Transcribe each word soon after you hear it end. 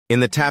In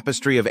the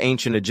tapestry of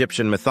ancient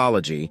Egyptian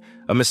mythology,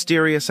 a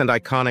mysterious and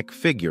iconic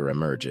figure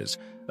emerges,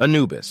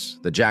 Anubis,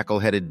 the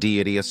jackal-headed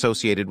deity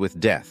associated with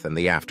death and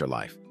the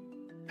afterlife.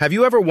 Have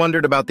you ever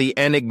wondered about the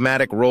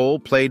enigmatic role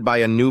played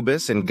by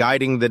Anubis in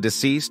guiding the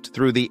deceased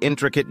through the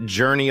intricate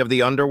journey of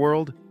the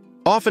underworld?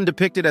 Often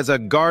depicted as a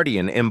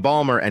guardian,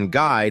 embalmer, and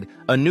guide,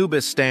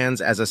 Anubis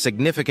stands as a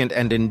significant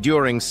and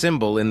enduring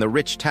symbol in the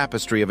rich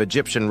tapestry of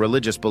Egyptian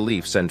religious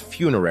beliefs and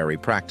funerary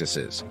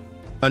practices.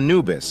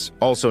 Anubis,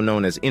 also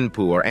known as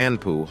Inpu or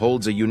Anpu,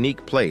 holds a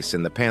unique place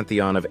in the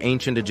pantheon of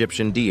ancient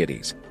Egyptian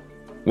deities.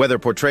 Whether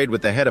portrayed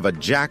with the head of a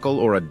jackal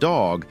or a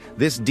dog,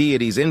 this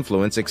deity's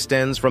influence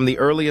extends from the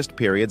earliest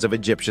periods of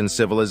Egyptian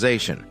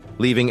civilization,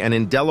 leaving an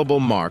indelible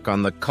mark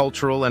on the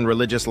cultural and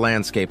religious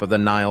landscape of the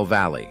Nile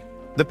Valley.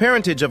 The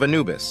parentage of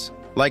Anubis,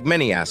 like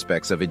many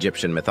aspects of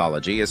Egyptian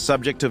mythology, is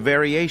subject to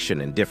variation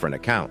in different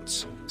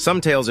accounts.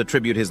 Some tales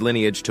attribute his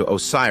lineage to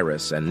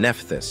Osiris and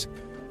Nephthys,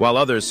 while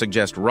others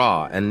suggest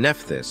Ra and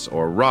Nephthys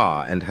or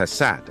Ra and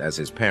Hassat as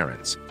his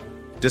parents.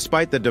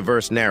 Despite the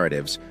diverse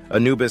narratives,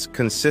 Anubis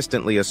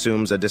consistently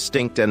assumes a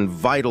distinct and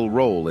vital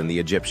role in the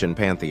Egyptian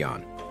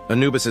pantheon.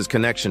 Anubis's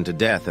connection to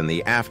death and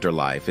the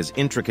afterlife is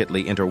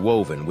intricately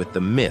interwoven with the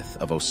myth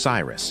of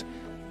Osiris,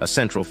 a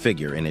central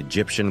figure in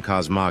Egyptian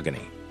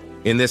cosmogony.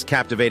 In this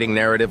captivating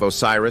narrative,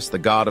 Osiris, the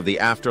god of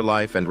the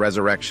afterlife and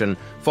resurrection,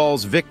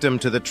 falls victim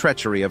to the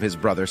treachery of his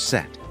brother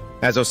Set.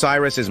 As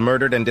Osiris is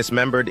murdered and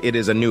dismembered, it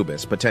is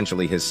Anubis,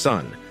 potentially his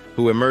son,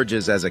 who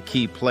emerges as a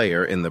key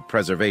player in the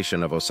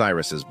preservation of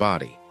Osiris's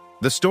body.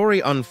 The story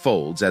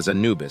unfolds as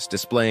Anubis,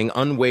 displaying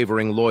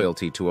unwavering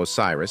loyalty to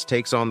Osiris,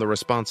 takes on the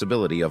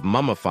responsibility of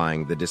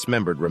mummifying the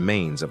dismembered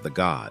remains of the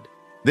god.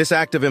 This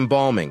act of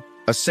embalming,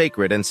 a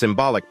sacred and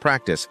symbolic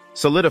practice,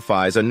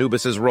 solidifies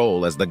Anubis's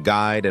role as the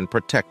guide and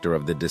protector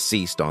of the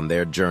deceased on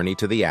their journey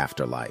to the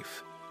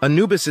afterlife.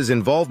 Anubis's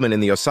involvement in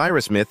the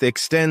Osiris myth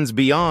extends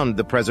beyond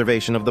the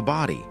preservation of the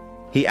body.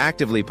 He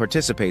actively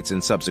participates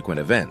in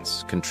subsequent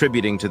events,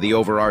 contributing to the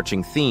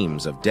overarching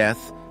themes of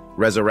death,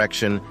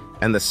 resurrection,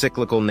 and the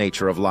cyclical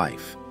nature of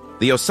life.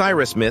 The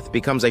Osiris myth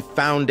becomes a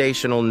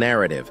foundational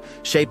narrative,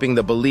 shaping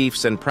the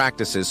beliefs and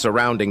practices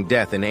surrounding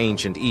death in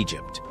ancient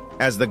Egypt.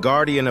 As the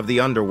guardian of the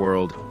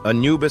underworld,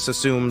 Anubis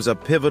assumes a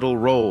pivotal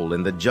role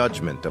in the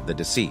judgment of the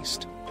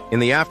deceased. In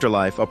the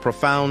afterlife, a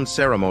profound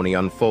ceremony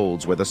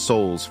unfolds where the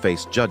souls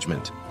face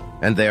judgment,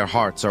 and their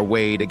hearts are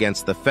weighed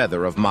against the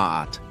feather of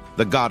Ma'at,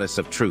 the goddess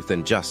of truth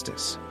and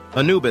justice.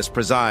 Anubis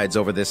presides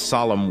over this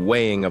solemn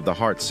weighing of the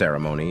heart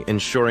ceremony,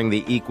 ensuring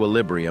the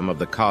equilibrium of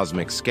the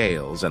cosmic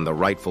scales and the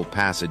rightful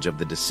passage of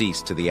the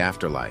deceased to the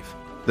afterlife.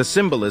 The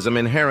symbolism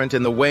inherent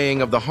in the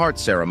weighing of the heart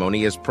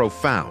ceremony is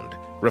profound,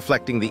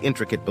 reflecting the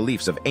intricate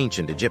beliefs of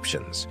ancient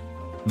Egyptians.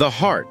 The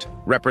heart,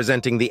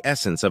 representing the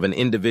essence of an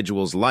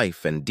individual's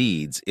life and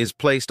deeds, is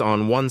placed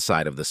on one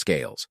side of the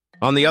scales.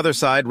 On the other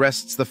side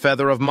rests the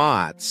feather of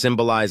Ma'at,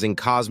 symbolizing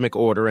cosmic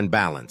order and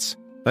balance.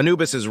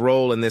 Anubis's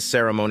role in this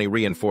ceremony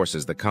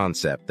reinforces the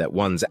concept that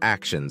one's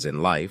actions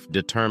in life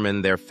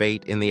determine their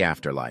fate in the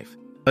afterlife.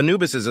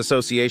 Anubis's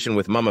association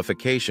with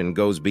mummification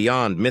goes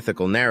beyond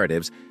mythical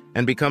narratives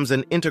and becomes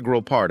an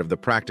integral part of the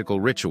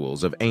practical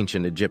rituals of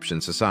ancient Egyptian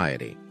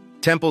society.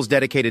 Temples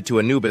dedicated to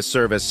Anubis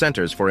serve as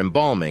centers for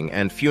embalming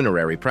and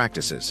funerary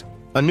practices.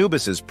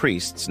 Anubis's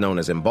priests, known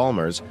as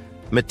embalmers,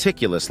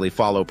 meticulously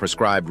follow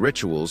prescribed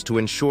rituals to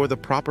ensure the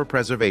proper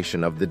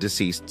preservation of the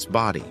deceased's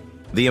body.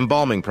 The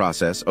embalming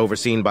process,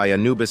 overseen by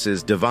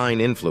Anubis's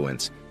divine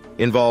influence,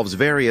 involves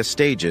various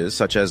stages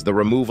such as the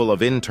removal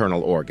of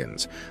internal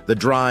organs, the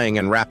drying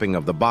and wrapping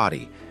of the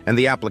body, and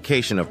the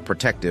application of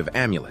protective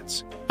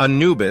amulets.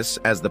 Anubis,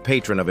 as the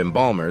patron of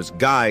embalmers,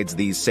 guides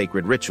these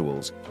sacred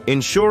rituals,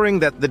 ensuring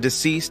that the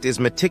deceased is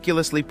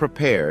meticulously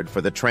prepared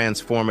for the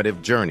transformative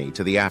journey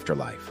to the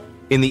afterlife.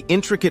 In the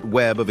intricate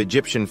web of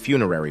Egyptian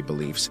funerary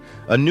beliefs,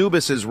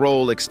 Anubis's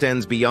role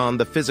extends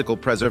beyond the physical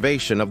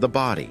preservation of the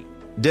body.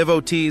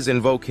 Devotees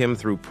invoke him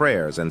through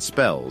prayers and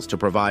spells to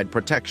provide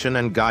protection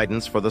and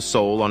guidance for the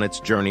soul on its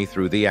journey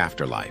through the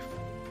afterlife.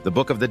 The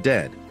Book of the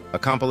Dead, a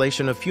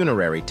compilation of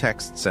funerary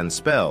texts and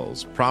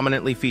spells,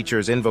 prominently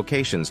features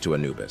invocations to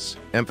Anubis,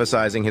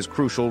 emphasizing his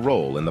crucial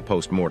role in the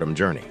post-mortem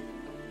journey.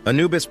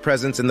 Anubis'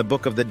 presence in the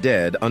Book of the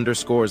Dead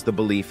underscores the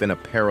belief in a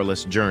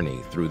perilous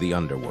journey through the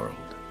underworld.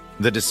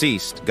 The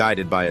deceased,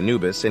 guided by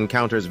Anubis,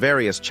 encounters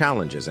various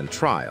challenges and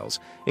trials,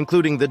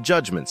 including the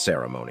judgment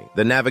ceremony,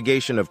 the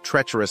navigation of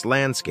treacherous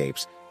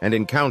landscapes, and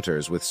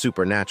encounters with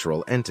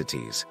supernatural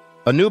entities.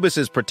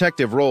 Anubis's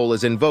protective role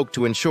is invoked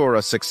to ensure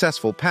a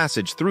successful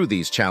passage through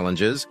these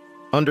challenges,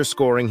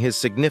 underscoring his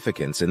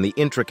significance in the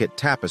intricate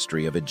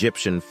tapestry of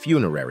Egyptian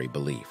funerary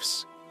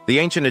beliefs. The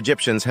ancient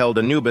Egyptians held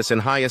Anubis in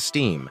high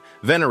esteem,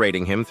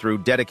 venerating him through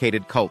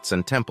dedicated cults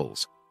and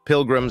temples.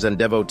 Pilgrims and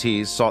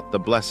devotees sought the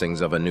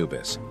blessings of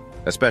Anubis,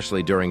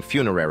 especially during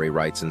funerary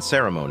rites and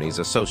ceremonies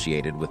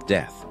associated with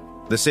death.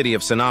 The city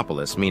of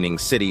Sinopolis, meaning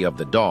City of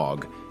the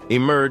Dog,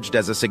 emerged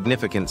as a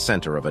significant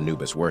center of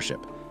Anubis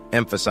worship,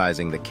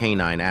 emphasizing the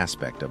canine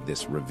aspect of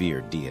this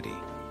revered deity.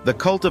 The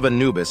cult of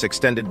Anubis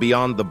extended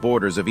beyond the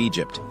borders of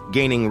Egypt,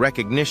 gaining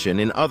recognition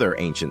in other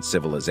ancient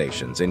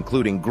civilizations,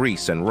 including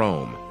Greece and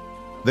Rome.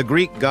 The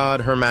Greek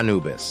god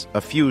Anubis, a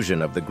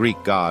fusion of the Greek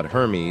god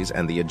Hermes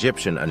and the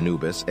Egyptian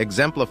Anubis,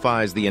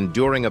 exemplifies the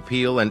enduring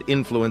appeal and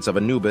influence of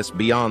Anubis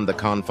beyond the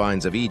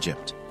confines of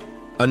Egypt.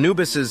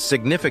 Anubis's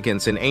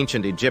significance in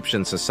ancient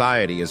Egyptian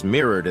society is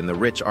mirrored in the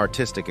rich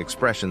artistic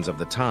expressions of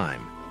the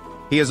time.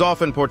 He is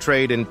often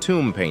portrayed in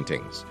tomb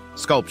paintings,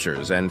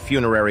 sculptures, and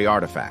funerary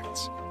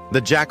artifacts. The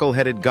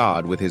jackal-headed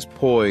god, with his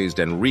poised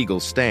and regal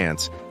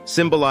stance,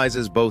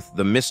 symbolizes both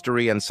the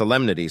mystery and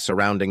solemnity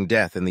surrounding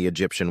death in the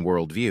Egyptian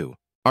worldview.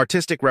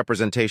 Artistic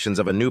representations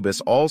of Anubis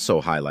also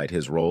highlight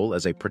his role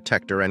as a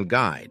protector and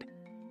guide.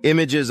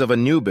 Images of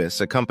Anubis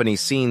accompany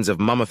scenes of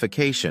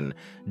mummification,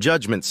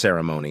 judgment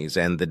ceremonies,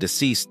 and the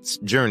deceased's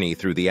journey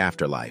through the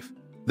afterlife.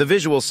 The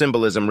visual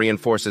symbolism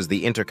reinforces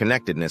the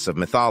interconnectedness of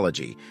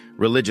mythology,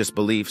 religious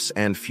beliefs,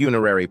 and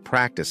funerary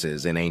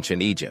practices in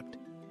ancient Egypt.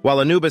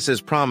 While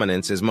Anubis's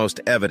prominence is most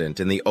evident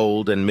in the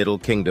Old and Middle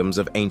Kingdoms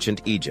of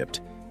ancient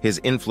Egypt,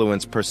 his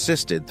influence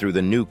persisted through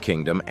the New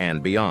Kingdom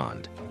and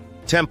beyond.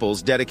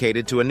 Temples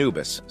dedicated to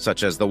Anubis,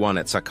 such as the one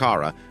at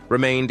Saqqara,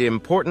 remained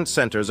important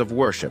centers of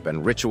worship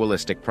and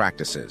ritualistic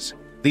practices.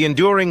 The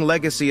enduring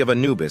legacy of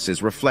Anubis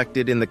is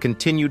reflected in the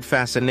continued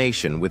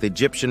fascination with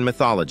Egyptian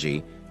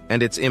mythology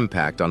and its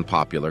impact on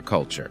popular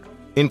culture.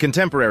 In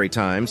contemporary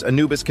times,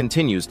 Anubis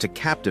continues to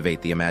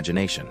captivate the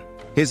imagination.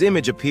 His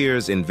image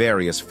appears in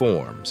various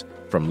forms,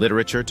 from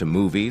literature to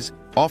movies,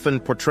 often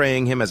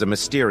portraying him as a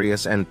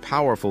mysterious and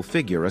powerful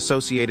figure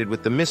associated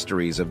with the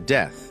mysteries of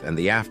death and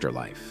the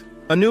afterlife.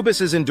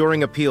 Anubis's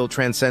enduring appeal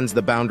transcends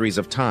the boundaries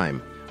of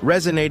time,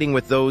 resonating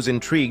with those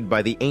intrigued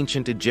by the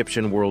ancient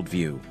Egyptian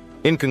worldview.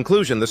 In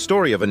conclusion, the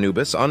story of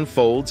Anubis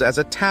unfolds as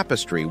a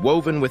tapestry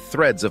woven with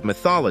threads of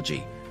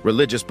mythology,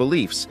 religious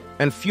beliefs,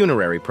 and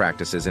funerary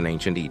practices in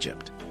ancient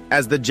Egypt.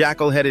 As the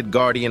jackal-headed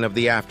guardian of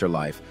the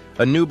afterlife,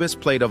 Anubis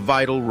played a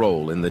vital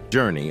role in the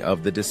journey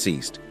of the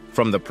deceased,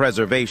 from the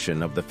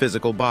preservation of the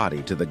physical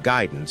body to the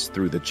guidance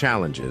through the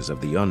challenges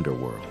of the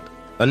underworld.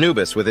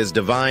 Anubis, with his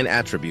divine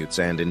attributes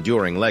and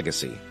enduring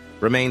legacy,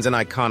 remains an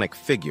iconic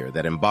figure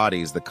that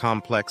embodies the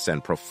complex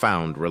and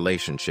profound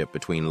relationship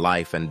between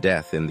life and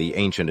death in the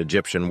ancient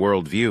Egyptian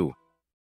worldview.